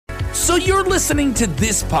So you're listening to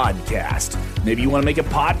this podcast. Maybe you want to make a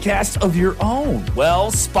podcast of your own.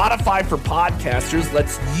 Well, Spotify for Podcasters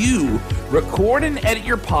lets you record and edit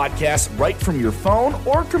your podcast right from your phone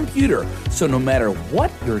or computer. So no matter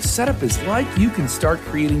what your setup is like, you can start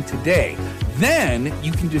creating today. Then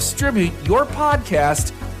you can distribute your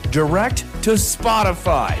podcast direct to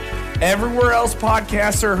Spotify. Everywhere else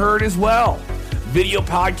podcasts are heard as well. Video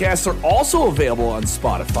podcasts are also available on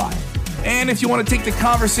Spotify. And if you want to take the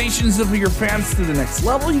conversations of your fans to the next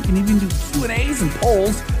level, you can even do Q&As and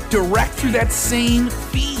polls direct through that same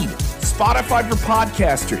feed. Spotify for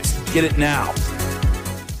Podcasters. Get it now.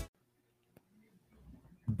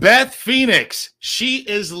 Beth Phoenix, she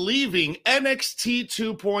is leaving NXT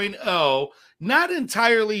 2.0, not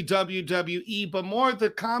entirely WWE, but more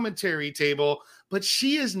the commentary table. But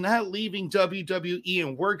she is not leaving WWE,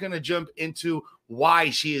 and we're going to jump into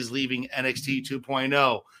why she is leaving NXT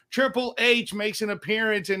 2.0. Triple H makes an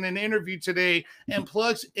appearance in an interview today and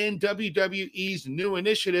plugs in WWE's new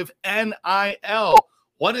initiative, NIL.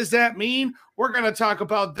 What does that mean? We're going to talk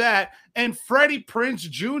about that. And Freddie Prinze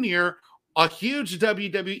Jr., a huge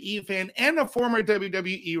WWE fan and a former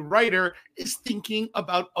WWE writer, is thinking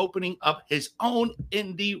about opening up his own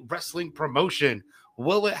indie wrestling promotion.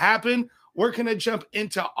 Will it happen? We're going to jump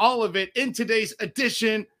into all of it in today's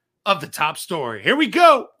edition of The Top Story. Here we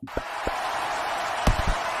go.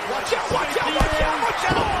 Watch out, watch out, watch out,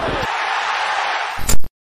 watch out.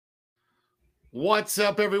 What's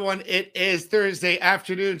up, everyone? It is Thursday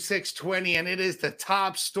afternoon, 6:20, and it is The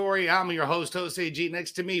Top Story. I'm your host, Jose G.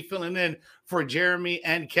 Next to me, filling in for Jeremy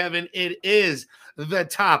and Kevin, it is the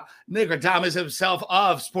top Nicodamus himself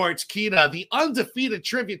of Sportskeeda, the undefeated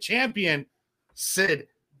trivia champion, Sid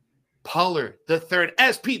Puller the third,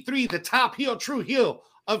 SP3, the top heel, true heel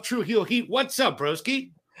of True Heel Heat. What's up,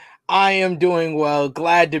 broski? I am doing well.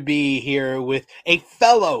 Glad to be here with a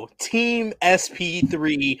fellow Team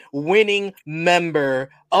SP3 winning member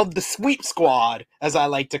of the Sweep Squad, as I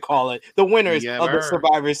like to call it, the winners of the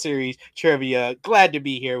Survivor Series trivia. Glad to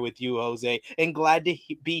be here with you, Jose, and glad to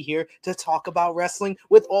be here to talk about wrestling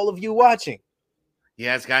with all of you watching.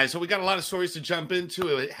 Yes, guys. So we got a lot of stories to jump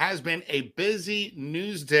into. It has been a busy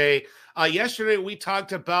news day. Yesterday, we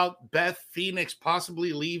talked about Beth Phoenix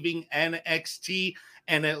possibly leaving NXT,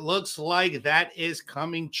 and it looks like that is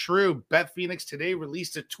coming true. Beth Phoenix today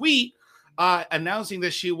released a tweet announcing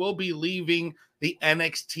that she will be leaving the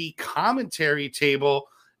NXT commentary table.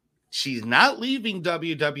 She's not leaving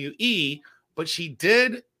WWE, but she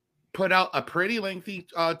did put out a pretty lengthy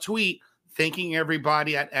tweet thanking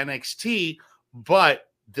everybody at NXT. But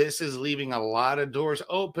this is leaving a lot of doors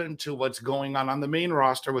open to what's going on the main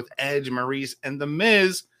roster with Edge, Maurice, and The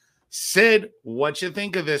Miz. Sid, what you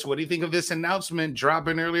think of this? What do you think of this announcement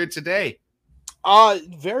dropping earlier today?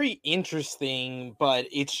 Very interesting, but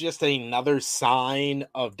it's just another sign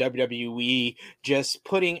of WWE just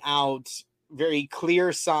putting out very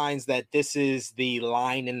clear signs that this is the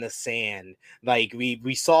line in the sand. Like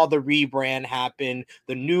we saw the rebrand happen,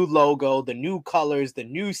 the new logo, the new colors, the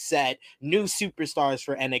new set, new superstars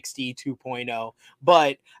for NXT 2.0.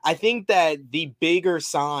 But I think that the bigger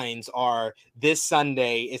signs are this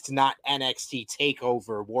Sunday. It's not NXT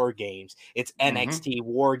Takeover War Games. It's NXT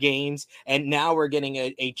War Games. And now we're getting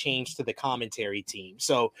a change to the commentary team.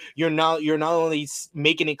 So you're not only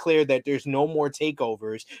making it clear that there's no more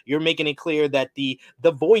takeovers, you're making it clear that the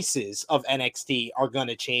voices of NXT are going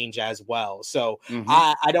to change as well. So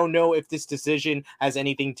I don't know if this decision has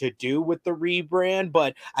anything to do with the rebrand,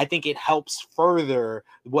 but I think it helps further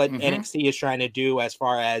what NXT is trying to do as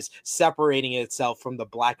far as separating itself from the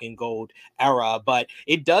black and gold era. But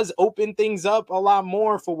it does open things up a lot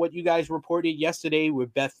more for what you guys reported yesterday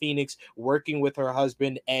with Beth Phoenix working with her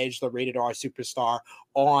husband Edge, the rated R superstar,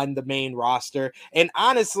 on the main roster. And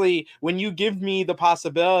honestly, when you give me the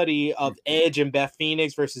possibility of Edge and Beth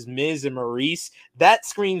Phoenix versus Miz and Maurice, that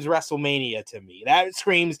screams WrestleMania to me. That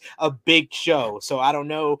screams a big show. So I don't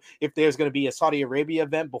know if there's going to be a Saudi Arabia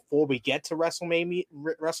event before we get to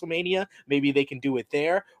WrestleMania. Maybe they can do it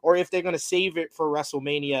there, or if they're going to save it for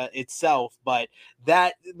WrestleMania itself. But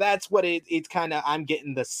that's what it's kind of, I'm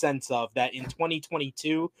getting the sense of that in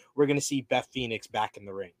 2022, we're going to see Beth Phoenix back in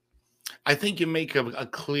the ring. I think you make a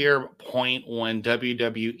clear point when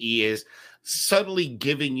WWE is subtly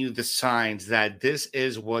giving you the signs that this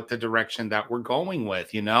is what the direction that we're going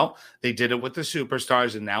with. You know, they did it with the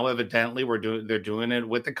superstars, and now evidently they're doing it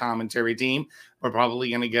with the commentary team. We're probably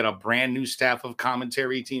going to get a brand new staff of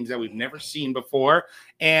commentary teams that we've never seen before,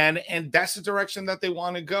 and that's the direction that they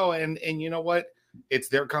want to go. And you know what? It's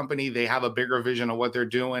their company. They have a bigger vision of what they're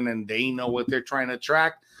doing, and they know what they're trying to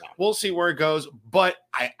attract. We'll see where it goes, but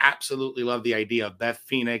I absolutely love the idea of Beth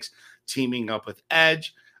Phoenix teaming up with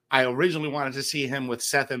Edge. I originally wanted to see him with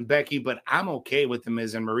Seth and Becky, but I'm okay with The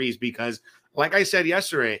Miz and Maurice because, like I said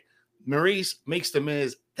yesterday, Maurice makes The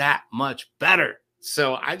Miz that much better.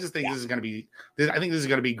 So I just think this is going to be, I think this is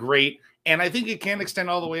going to be great. And I think it can extend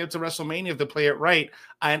all the way up to WrestleMania if they play it right.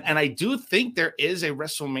 And I do think there is a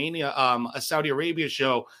WrestleMania, a Saudi Arabia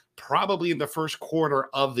show probably in the first quarter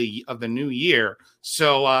of the new year.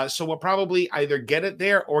 So we'll probably either get it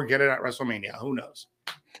there or get it at WrestleMania. Who knows?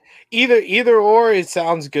 Either or, it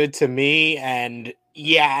sounds good to me. And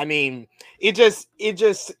yeah, I mean, it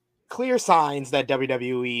just clear signs that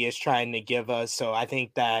WWE is trying to give us. So I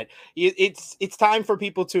think that it's time for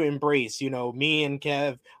people to embrace, me and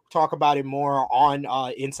Kev talk about it more on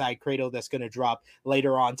Inside Cradle that's going to drop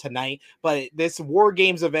later on tonight. But this War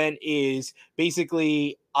Games event is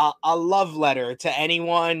basically a love letter to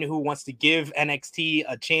anyone who wants to give NXT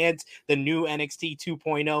a chance. The new NXT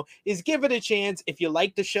 2.0 is give it a chance. If you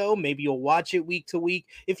like the show, maybe you'll watch it week to week.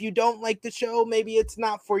 If you don't like the show, maybe it's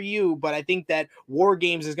not for you. But I think that War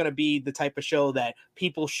Games is going to be the type of show that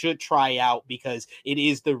people should try out because it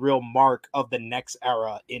is the real mark of the next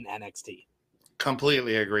era in NXT.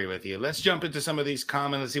 Completely agree with you. Let's jump into some of these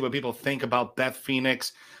comments and see what people think about Beth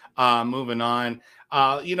Phoenix. Moving on,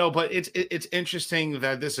 but it's interesting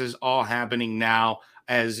that this is all happening now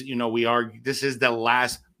as, this is the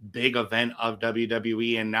last big event of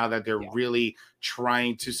WWE. And now that they're really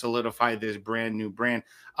trying to solidify this brand new brand.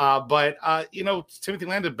 But Timothy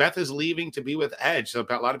Landon, Beth is leaving to be with Edge. So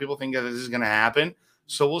a lot of people think that this is going to happen.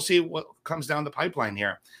 So we'll see what comes down the pipeline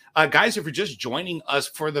here. Guys, if you're just joining us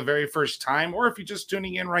for the very first time, or if you're just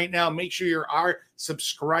tuning in right now, make sure you are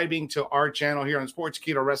subscribing to our channel here on Sports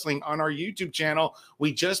Keto Wrestling on our YouTube channel.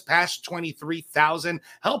 We just passed 23,000.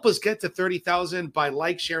 Help us get to 30,000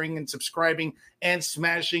 by sharing, and subscribing, and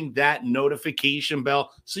smashing that notification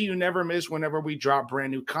bell so you never miss whenever we drop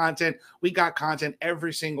brand new content. We got content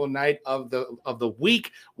every single night of the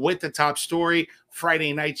week with the top story.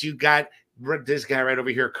 Friday nights, you got this guy right over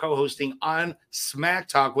here co-hosting on Smack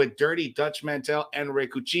Talk with Dirty Dutch Mantel and Ray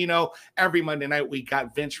Cucino. Every Monday night, we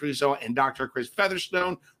got Vince Russo and Dr. Chris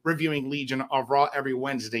Featherstone reviewing Legion of Raw. Every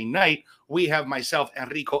Wednesday night, we have myself,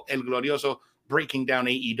 Enrico El Glorioso, breaking down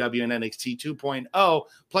AEW and NXT 2.0.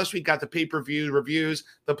 Plus, we got the pay-per-view reviews,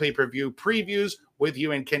 the pay-per-view previews with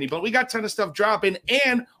you and Kenny. But we got a ton of stuff dropping,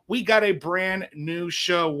 and we got a brand new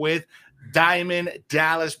show with Diamond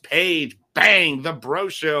Dallas Page. Bang, the Bro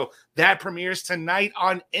Show. That premieres tonight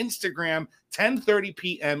on Instagram, 10:30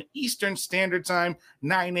 p.m. Eastern Standard Time,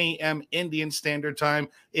 9 a.m. Indian Standard Time.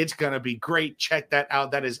 It's going to be great. Check that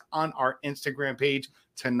out. That is on our Instagram page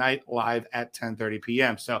tonight, live at 10:30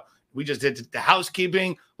 p.m. So we just did the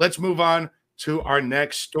housekeeping. Let's move on to our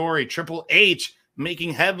next story. Triple H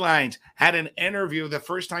making headlines, had an interview the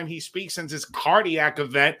first time he speaks since his cardiac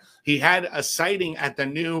event. He had a sighting at the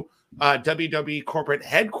new WWE corporate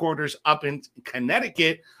headquarters up in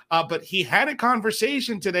Connecticut, but he had a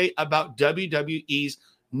conversation today about WWE's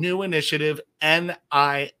new initiative,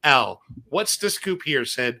 NIL. What's the scoop here,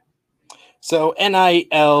 Sid? So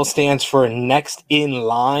NIL stands for Next in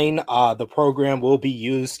Line. The program will be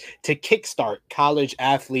used to kickstart college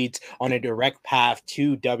athletes on a direct path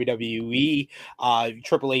to WWE.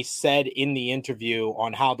 Triple H said in the interview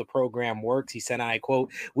on how the program works, he said, and I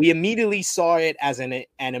quote, "We immediately saw it as an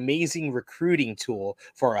amazing recruiting tool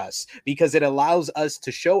for us because it allows us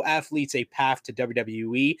to show athletes a path to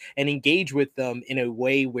WWE and engage with them in a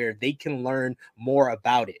way where they can learn more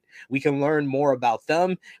about it. We can learn more about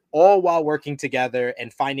them, all while working together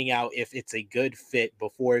and finding out if it's a good fit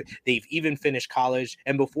before they've even finished college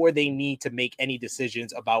and before they need to make any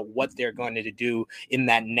decisions about what they're going to do in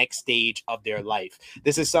that next stage of their life."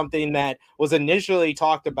 This is something that was initially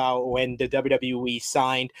talked about when the WWE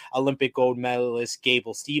signed Olympic gold medalist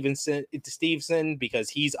Gable Stevenson because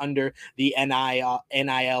he's under the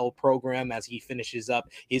NIL program as he finishes up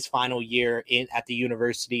his final year at the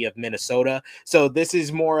University of Minnesota. So this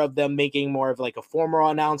is more of them making more of like a formal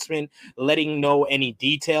announcement, letting know any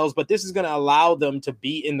details, but this is going to allow them to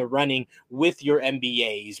be in the running with your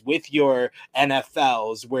NBAs, with your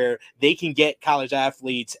NFLs, where they can get college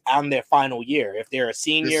athletes on their final year. If they're a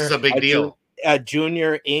senior, this is a big deal. A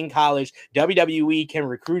junior in college, WWE can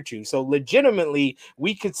recruit you. So legitimately,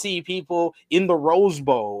 we could see people in the Rose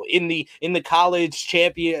Bowl, in the college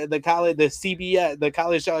champion, the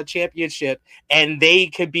college championship, and they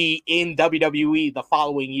could be in WWE the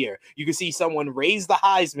following year. You could see someone raise the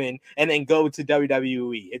Heisman and then go to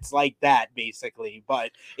WWE. It's like that basically,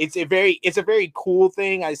 but it's a very cool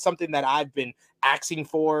thing. It's something that I've been asking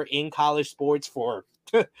for in college sports for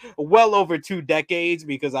well over 2 decades,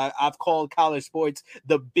 because I've called college sports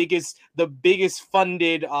the biggest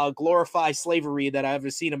funded glorified slavery that I've ever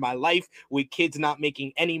seen in my life, with kids not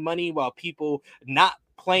making any money while people not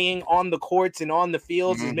playing on the courts and on the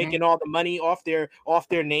fields is making all the money off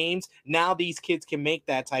their names. Now these kids can make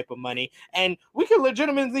that type of money, and we can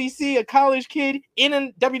legitimately see a college kid in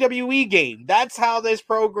a WWE game. That's how this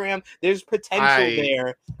program, there's potential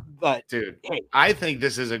there. But dude, hey, I think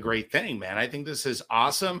this is a great thing, man. I think this is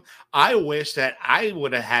awesome. I wish that I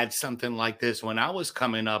would have had something like this when I was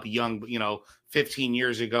coming up young, 15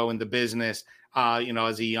 years ago in the business,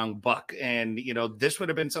 as a young buck. And, this would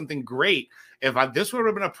have been something great. If this would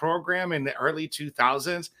have been a program in the early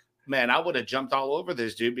 2000s, man, I would have jumped all over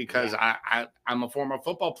this, dude, because I'm a former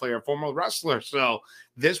football player, former wrestler. So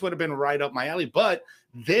this would have been right up my alley. But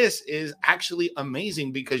this is actually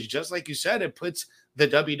amazing because, just like you said, it puts the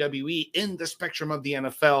WWE in the spectrum of the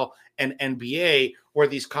NFL and NBA, where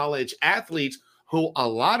these college athletes, who a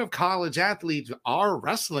lot of college athletes are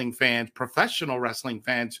wrestling fans, professional wrestling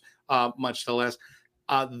fans, much to less,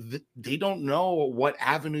 they don't know what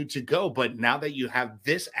avenue to go. But now that you have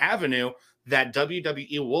this avenue, that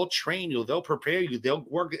WWE will train you, they'll prepare you, they'll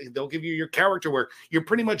work, they'll give you your character work. You're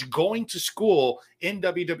pretty much going to school in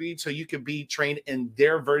WWE so you can be trained in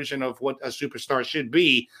their version of what a superstar should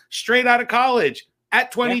be straight out of college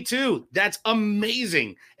at 22. Yeah. That's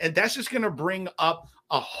amazing. And that's just going to bring up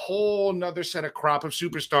a whole nother set of crop of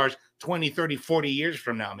superstars 20, 30, 40 years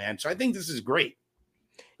from now, man. So I think this is great.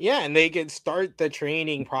 Yeah, and they can start the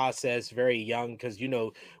training process very young, because,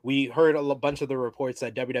 we heard a bunch of the reports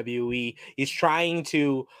that WWE is trying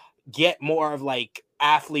to get more of like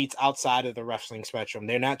athletes outside of the wrestling spectrum.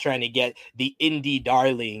 They're not trying to get the indie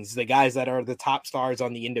darlings, the guys that are the top stars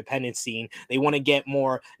on the independent scene. They want to get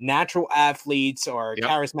more natural athletes or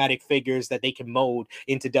charismatic figures that they can mold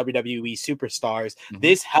into WWE superstars.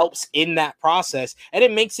 This helps in that process, and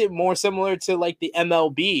it makes it more similar to like the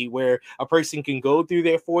MLB, where a person can go through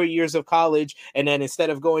their 4 years of college, and then instead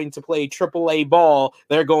of going to play AAA ball,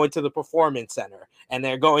 they're going to the Performance Center and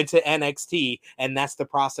they're going to NXT, and that's the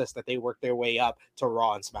process that they work their way up to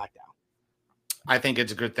Raw and SmackDown. I think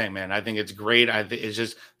it's a good thing, man. I think it's great. It's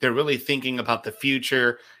just they're really thinking about the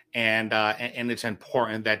future, and it's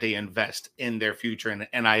important that they invest in their future. And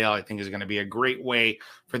NIL, I think, is going to be a great way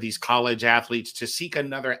for these college athletes to seek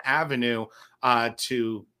another avenue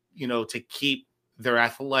to keep their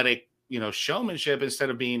athletic showmanship, instead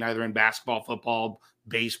of being either in basketball, football,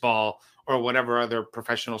 baseball, or whatever other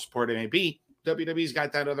professional sport it may be. WWE's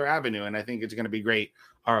got that other avenue, and I think it's going to be great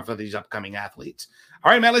for these upcoming athletes.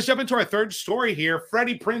 All right, man, let's jump into our third story here.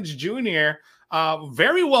 Freddie Prinze Jr.,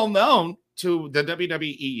 very well known to the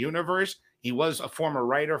WWE universe. He was a former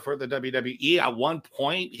writer for the WWE. At one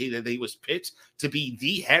point, he was pitched to be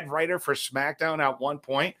the head writer for SmackDown at one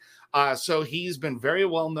point. So he's been very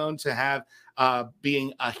well known to have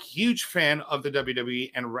being a huge fan of the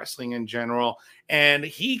WWE and wrestling in general. And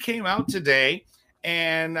he came out today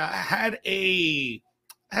and had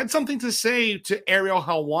something to say to Ariel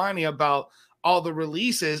Helwani about all the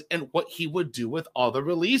releases and what he would do with all the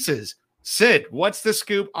releases. Sid, what's the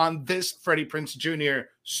scoop on this Freddie Prinze Jr.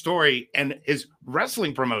 story and his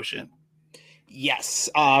wrestling promotion? Yes,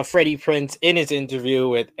 Freddie Prinze, in his interview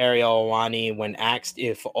with Ariel Helwani, when asked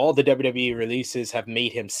if all the WWE releases have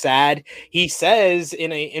made him sad, he says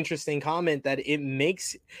in an interesting comment that it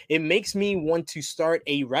makes me want to start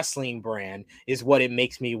a wrestling brand, is what it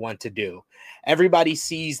makes me want to do. Everybody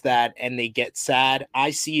sees that and they get sad.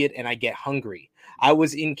 I see it and I get hungry. I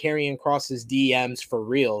was in Karrion Kross's DMs for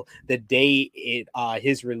real the day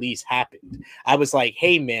his release happened. I was like,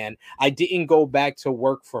 hey, man, I didn't go back to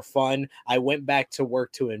work for fun. I went back to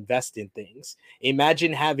work to invest in things.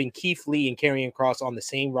 Imagine having Keith Lee and Karrion Kross on the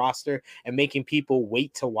same roster and making people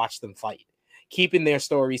wait to watch them fight, keeping their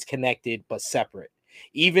stories connected but separate.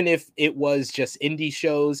 Even if it was just indie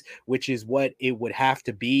shows, which is what it would have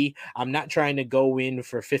to be. I'm not trying to go in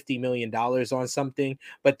for $50 million on something,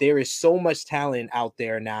 but there is so much talent out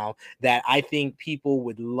there now that I think people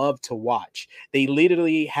would love to watch. They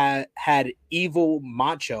literally had evil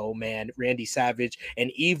Macho Man Randy Savage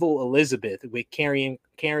and evil Elizabeth with Karrion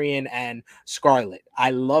and Scarlett.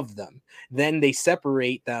 I love them. Then they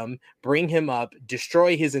separate them, bring him up,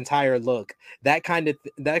 destroy his entire look. That kind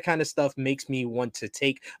of stuff makes me want to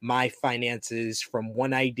take my finances from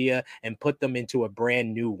one idea and put them into a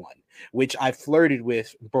brand new one, which I flirted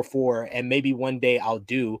with before, and maybe one day I'll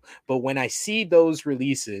do. But when I see those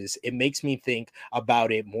releases, it makes me think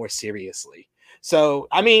about it more seriously. So,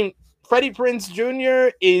 I mean, Freddie Prinze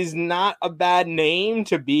Jr. is not a bad name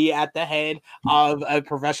to be at the head of a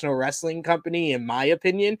professional wrestling company, in my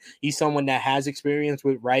opinion. He's someone that has experience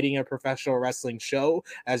with writing a professional wrestling show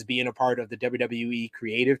as being a part of the WWE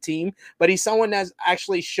creative team, but he's someone that's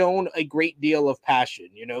actually shown a great deal of passion.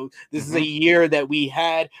 You know, this is a year that we've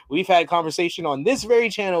had conversation on this very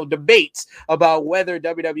channel, debates about whether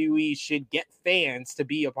WWE should get fans to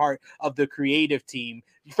be a part of the creative team.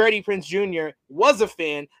 Freddie Prinze Jr. was a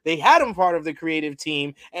fan. They had him part of the creative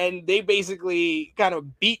team, and they basically kind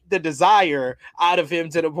of beat the desire out of him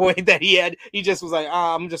to the point that he just was like,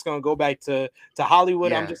 I'm just gonna go back to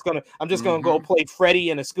Hollywood. Yeah. I'm just gonna go play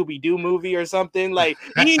Freddy in a Scooby-Doo movie or something. Like,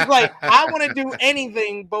 he's like, I want to do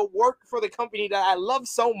anything but work for the company that I love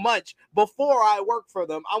so much. Before I work for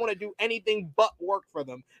them, I want to do anything but work for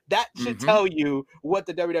them. That should tell you what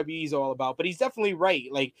the WWE is all about. But he's definitely right.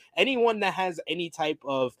 Like, anyone that has any type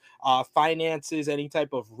of finances, any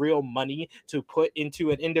type of real money to put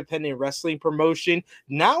into an independent wrestling promotion,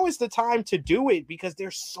 now is the time to do it, because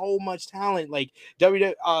there's so much talent. Like,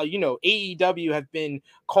 AEW have been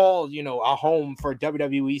called, a home for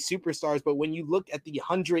WWE superstars, but when you look at the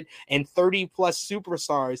 130 plus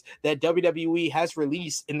superstars that WWE has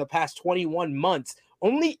released in the past 21 months,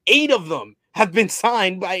 only 8 of them have been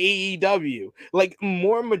signed by AEW. Like,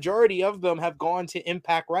 more majority of them have gone to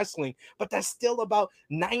Impact Wrestling, but that's still about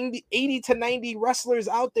 80 to 90 wrestlers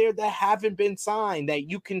out there that haven't been signed, that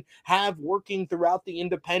you can have working throughout the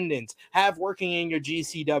independents, have working in your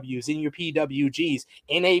GCWs, in your PWGs,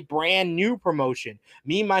 in a brand new promotion.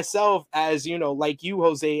 Me, myself, as like you,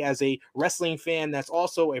 Jose, as a wrestling fan that's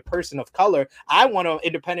also a person of color, I want an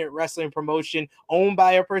independent wrestling promotion owned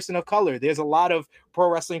by a person of color. There's a lot of pro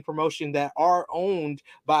wrestling promotion that are owned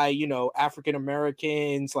by African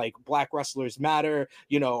Americans, like Black Wrestlers Matter,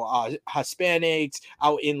 Hispanics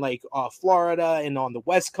out in like Florida and on the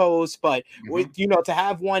West Coast, but with to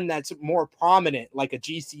have one that's more prominent, like a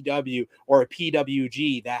GCW or a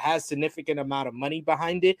PWG, that has significant amount of money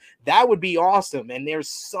behind it, that would be awesome. And there's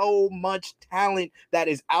so much talent that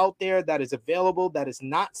is out there, that is available, that is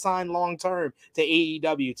not signed long term to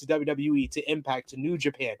AEW, to WWE, to Impact, to New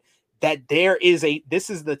Japan, that this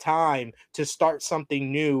is the time to start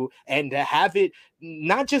something new and to have it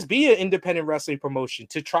not just be an independent wrestling promotion,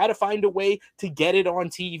 to try to find a way to get it on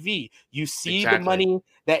TV. You see the money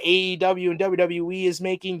that AEW and WWE is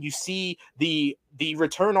making. You see the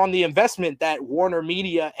return on the investment that Warner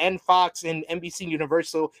Media and Fox and NBC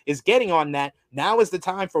Universal is getting on that. Now is the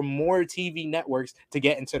time for more TV networks to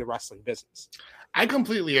get into the wrestling business. I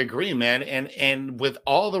completely agree, man. And with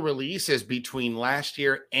all the releases between last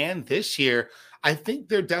year and this year, I think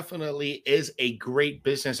there definitely is a great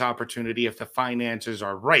business opportunity if the finances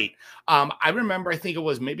are right. I remember, I think it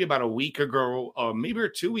was maybe about a week ago, or maybe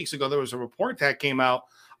 2 weeks ago, there was a report that came out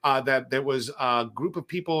that there was a group of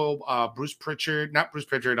people,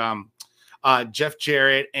 Jeff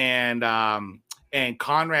Jarrett and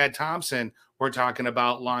Conrad Thompson were talking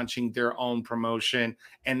about launching their own promotion.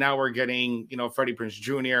 And now we're getting, Freddie Prinze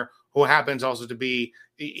Jr., who happens also to be,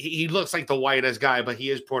 he looks like the whitest guy, but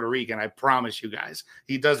he is Puerto Rican. I promise you guys.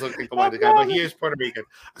 He does look like the whitest guy, but he is Puerto Rican.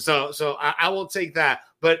 So I will take that.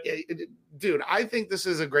 But dude, I think this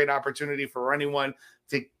is a great opportunity for anyone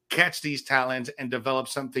to catch these talents and develop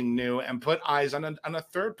something new and put eyes on a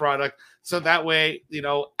third product. So that way,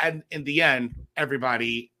 and in the end,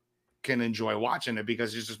 everybody can enjoy watching it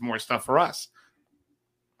because there's just more stuff for us.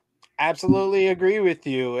 Absolutely agree with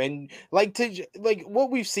you. And like what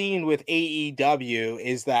we've seen with AEW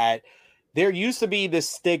is that there used to be this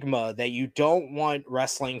stigma that you don't want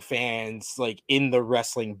wrestling fans like in the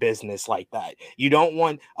wrestling business like that. You don't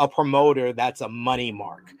want a promoter that's a money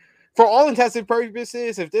mark. For all intents and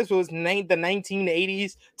purposes, if this was the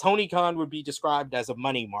 1980s, Tony Khan would be described as a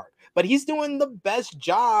money mark. But he's doing the best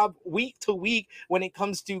job week to week when it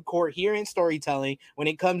comes to coherent storytelling, when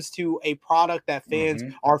it comes to a product that fans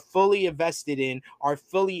are fully invested in, are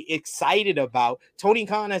fully excited about. Tony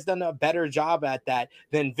Khan has done a better job at that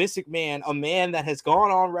than Vince McMahon, a man that has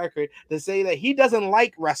gone on record to say that he doesn't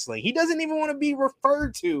like wrestling. He doesn't even want to be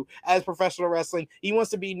referred to as professional wrestling. He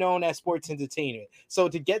wants to be known as sports entertainment. So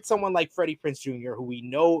to get someone like Freddie Prinze Jr., who we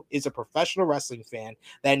know is a professional wrestling fan,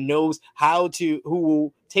 that knows who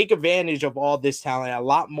will take advantage of all this talent a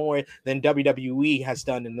lot more than WWE has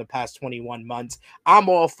done in the past 21 months, I'm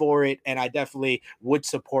all for it, and I definitely would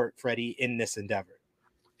support Freddie in this endeavor.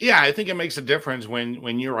 Yeah, I think it makes a difference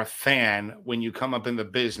when you're a fan, when you come up in the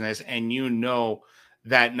business and you know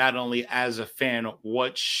that not only as a fan,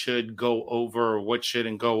 what should go over, what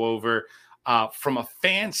shouldn't go over from a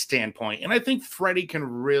fan standpoint. And I think Freddie can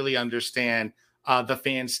really understand the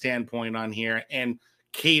fan standpoint on here and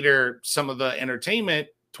cater some of the entertainment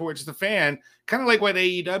towards the fan, kind of like what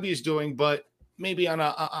AEW is doing, but maybe on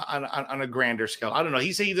a grander scale. I don't know.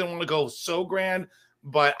 He said he didn't want to go so grand,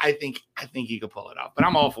 but I think he could pull it off. But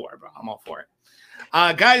I'm all for it, bro. I'm all for it.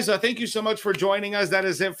 Guys, thank you so much for joining us. That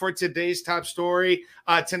is it for today's top story.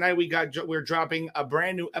 Tonight we're dropping a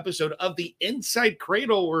brand new episode of the Inside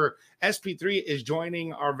Cradle, where SP3 is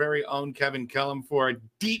joining our very own Kevin Kellum for a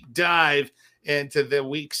deep dive into the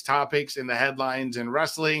week's topics and the headlines in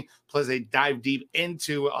wrestling. Plus, they dive deep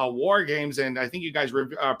into War Games, and I think you guys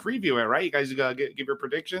preview it, right? You guys give your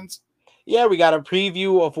predictions. Yeah, we got a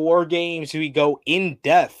preview of War Games. We go in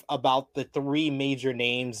depth about the three major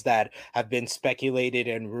names that have been speculated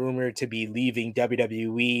and rumored to be leaving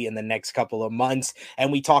WWE in the next couple of months.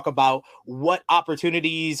 And we talk about what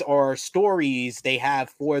opportunities or stories they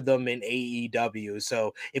have for them in AEW.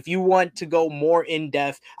 So if you want to go more in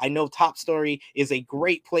depth, I know Top Story is a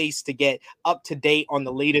great place to get up to date on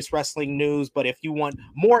the latest wrestling news. But if you want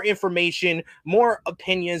more information, more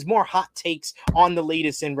opinions, more hot takes on the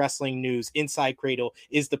latest in wrestling news, Inside Cradle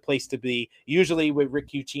is the place to be, usually with Rick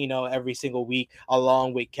Ucchino every single week,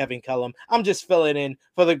 along with Kevin Kellum. I'm just filling in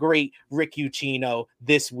for the great Rick Ucchino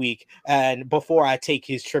this week, and before I take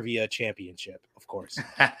his trivia championship, of course.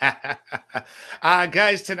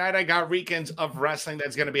 Guys, tonight I got Weekends of Wrestling.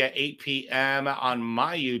 That's going to be at 8 p.m. on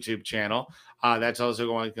my YouTube channel. That's also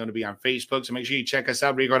going to be on Facebook. So make sure you check us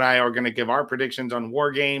out. Rico and I are going to give our predictions on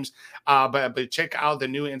War Games. But check out the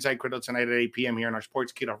new Inside Cradle tonight at 8 p.m. here on our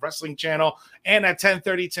Sports Keto Wrestling channel. And at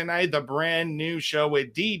 10:30 tonight, the brand new show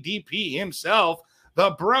with DDP himself,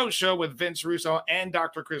 The Bro Show with Vince Russo and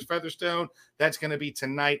Dr. Chris Featherstone. That's going to be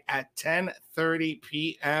tonight at 10:30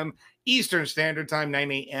 p.m. Eastern Standard Time,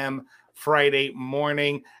 9 a.m. Friday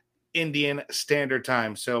morning, Indian Standard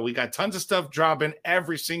Time. So we got tons of stuff dropping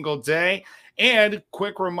every single day. And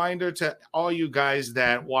quick reminder to all you guys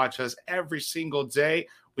that watch us every single day,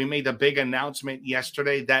 we made a big announcement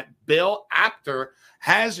yesterday that Bill Apter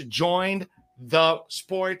has joined the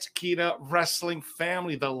Sportskeeda Wrestling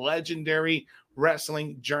family. The legendary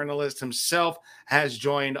wrestling journalist himself has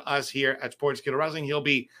joined us here at Sportskeeda Wrestling. He'll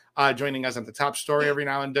be joining us at the Top Story every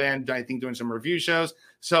now and then, I think doing some review shows.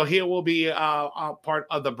 So he will be a part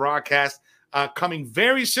of the broadcast coming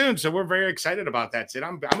very soon. So we're very excited about that, Sid.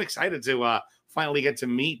 I'm excited to finally get to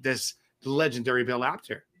meet this legendary Bill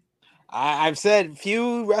Apter. I've said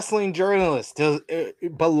few wrestling journalists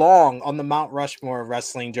belong on the Mount Rushmore of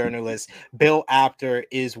wrestling journalists. Bill Apter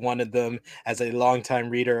is one of them. As a longtime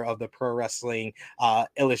reader of the Pro Wrestling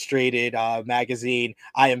Illustrated magazine,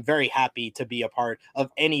 I am very happy to be a part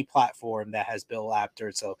of any platform that has Bill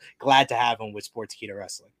Apter. So glad to have him with Sportskeeda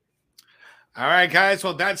Wrestling. All right, guys.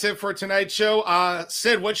 Well, that's it for tonight's show.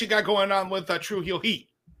 Sid, what you got going on with True Heel Heat?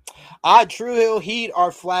 True Heel Heat,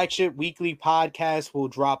 our flagship weekly podcast, will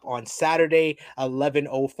drop on Saturday,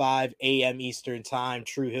 11:05 a.m. Eastern Time.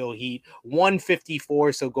 True Heel Heat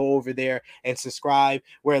 154. So go over there and subscribe.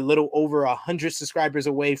 We're a little over 100 subscribers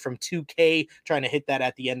away from 2K, trying to hit that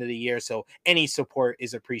at the end of the year. So any support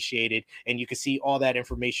is appreciated. And you can see all that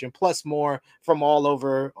information plus more from all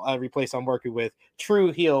over every place I'm working with.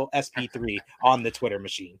 True Heel SP3 on the Twitter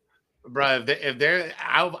machine. Bro,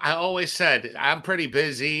 I always said I'm pretty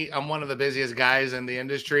busy. I'm one of the busiest guys in the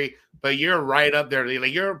industry, but you're right up there.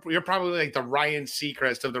 Like you're probably like the Ryan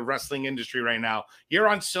Seacrest of the wrestling industry right now. You're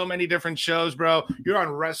on so many different shows, bro. You're on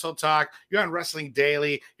Wrestle Talk. You're on Wrestling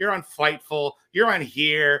Daily. You're on Fightful. You're on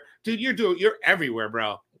here, dude. You're everywhere,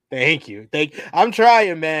 bro. Thank you. I'm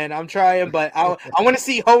trying, man. I'm trying, but I want to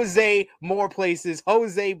see Jose more places.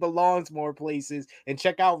 Jose belongs more places. And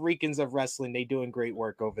check out Weekends of Wrestling. They doing great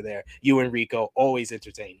work over there. You and Rico, always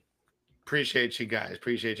entertaining. Appreciate you guys.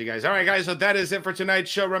 All right, guys. So that is it for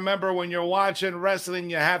tonight's show. Remember, when you're watching wrestling,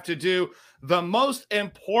 you have to do the most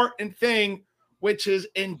important thing, which is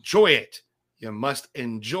enjoy it. You must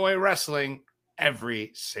enjoy wrestling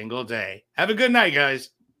every single day. Have a good night, guys.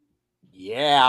 Yeah.